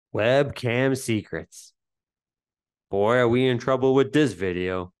Webcam secrets. Boy, are we in trouble with this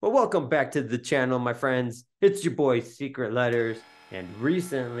video. Well, welcome back to the channel, my friends. It's your boy, Secret Letters. And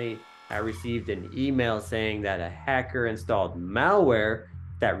recently, I received an email saying that a hacker installed malware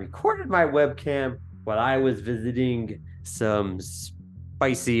that recorded my webcam while I was visiting some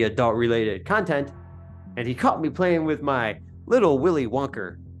spicy adult-related content. And he caught me playing with my little Willy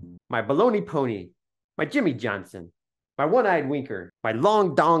Wonker, my baloney pony, my Jimmy Johnson, my one-eyed winker, my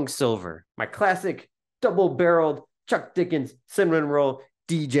long dong silver, my classic double-barreled Chuck Dickens cinnamon roll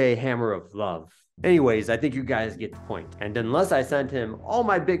DJ Hammer of Love. Anyways, I think you guys get the point. And unless I sent him all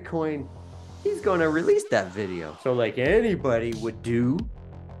my Bitcoin, he's gonna release that video. So like anybody would do,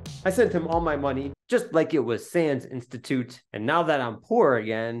 I sent him all my money, just like it was Sands Institute. And now that I'm poor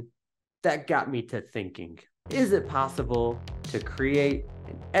again, that got me to thinking, is it possible to create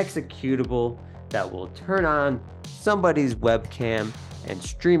an executable that will turn on somebody's webcam and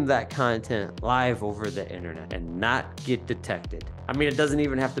stream that content live over the internet and not get detected? I mean, it doesn't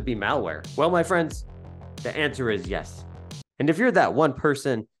even have to be malware. Well, my friends, the answer is yes. And if you're that one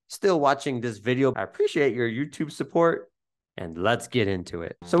person still watching this video, I appreciate your YouTube support, and let's get into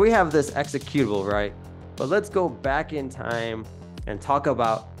it. So we have this executable, right? But let's go back in time and talk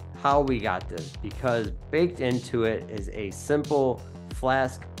about how we got this, because baked into it is a simple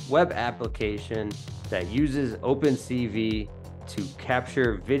Flask web application that uses OpenCV to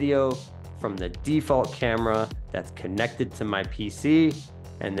capture video from the default camera that's connected to my PC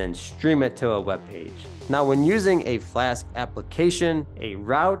and then stream it to a web page. Now, when using a Flask application, a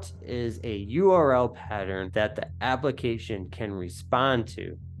route is a URL pattern that the application can respond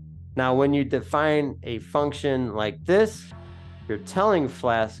to. Now, when you define a function like this, you're telling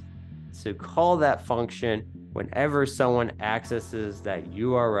Flask to call that function whenever someone accesses that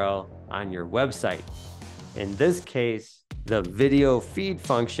URL on your website. In this case, the video feed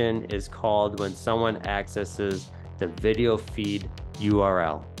function is called when someone accesses the video feed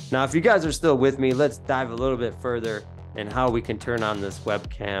URL. Now, if you guys are still with me, let's dive a little bit further in how we can turn on this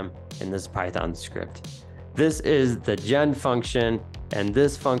webcam in this Python script. This is the gen function, and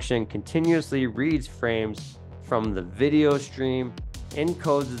this function continuously reads frames from the video stream,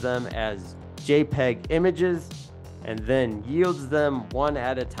 encodes them as JPEG images, and then yields them one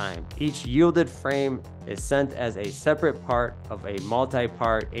at a time. Each yielded frame is sent as a separate part of a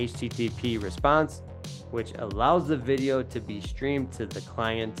multi-part HTTP response, which allows the video to be streamed to the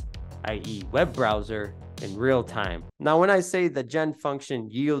client, i.e. web browser, in real time. Now, when I say the gen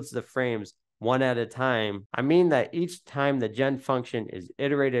function yields the frames one at a time, I mean that each time the gen function is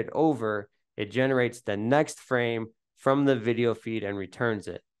iterated over, it generates the next frame from the video feed and returns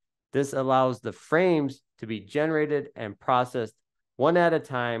it. This allows the frames to be generated and processed one at a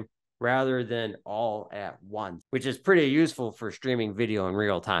time rather than all at once, which is pretty useful for streaming video in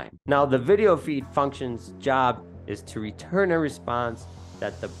real time. Now, the video feed function's job is to return a response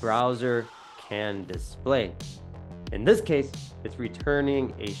that the browser can display. In this case, it's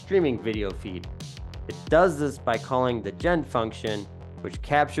returning a streaming video feed. It does this by calling the gen function, which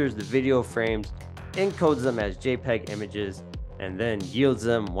captures the video frames, encodes them as JPEG images, and then yields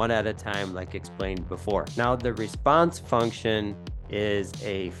them one at a time like explained before. Now, the response function is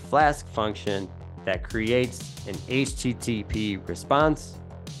a Flask function that creates an HTTP response.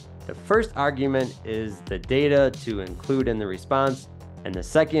 The first argument is the data to include in the response, and the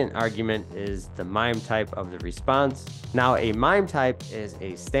second argument is the MIME type of the response. Now, a MIME type is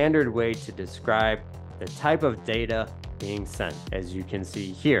a standard way to describe the type of data being sent, as you can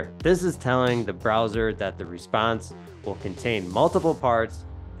see here. This is telling the browser that the response will contain multiple parts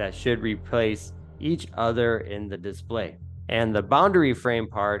that should replace each other in the display. And the boundary frame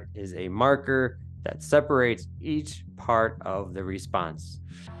part is a marker that separates each part of the response.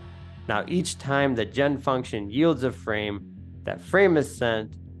 Now, each time the gen function yields a frame, that frame is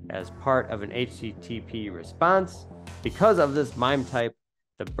sent as part of an HTTP response. Because of this MIME type,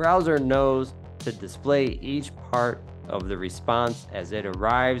 the browser knows to display each part of the response as it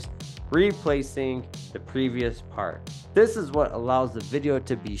arrives, replacing the previous part. This is what allows the video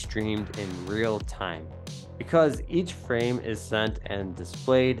to be streamed in real time, because each frame is sent and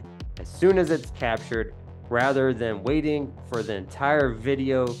displayed as soon as it's captured, rather than waiting for the entire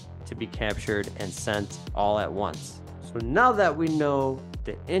video to be captured and sent all at once. So now that we know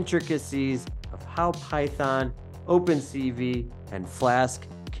the intricacies of how Python, OpenCV, and Flask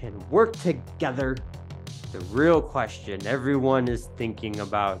can work together, the real question everyone is thinking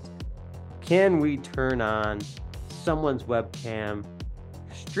about: can we turn on someone's webcam,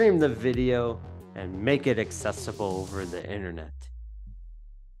 stream the video, and make it accessible over the internet?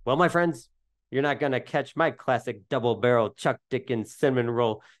 Well, my friends, You're not gonna catch my classic double barrel Chuck Dickens cinnamon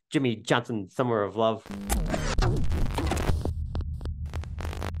roll Jimmy Johnson Summer of Love.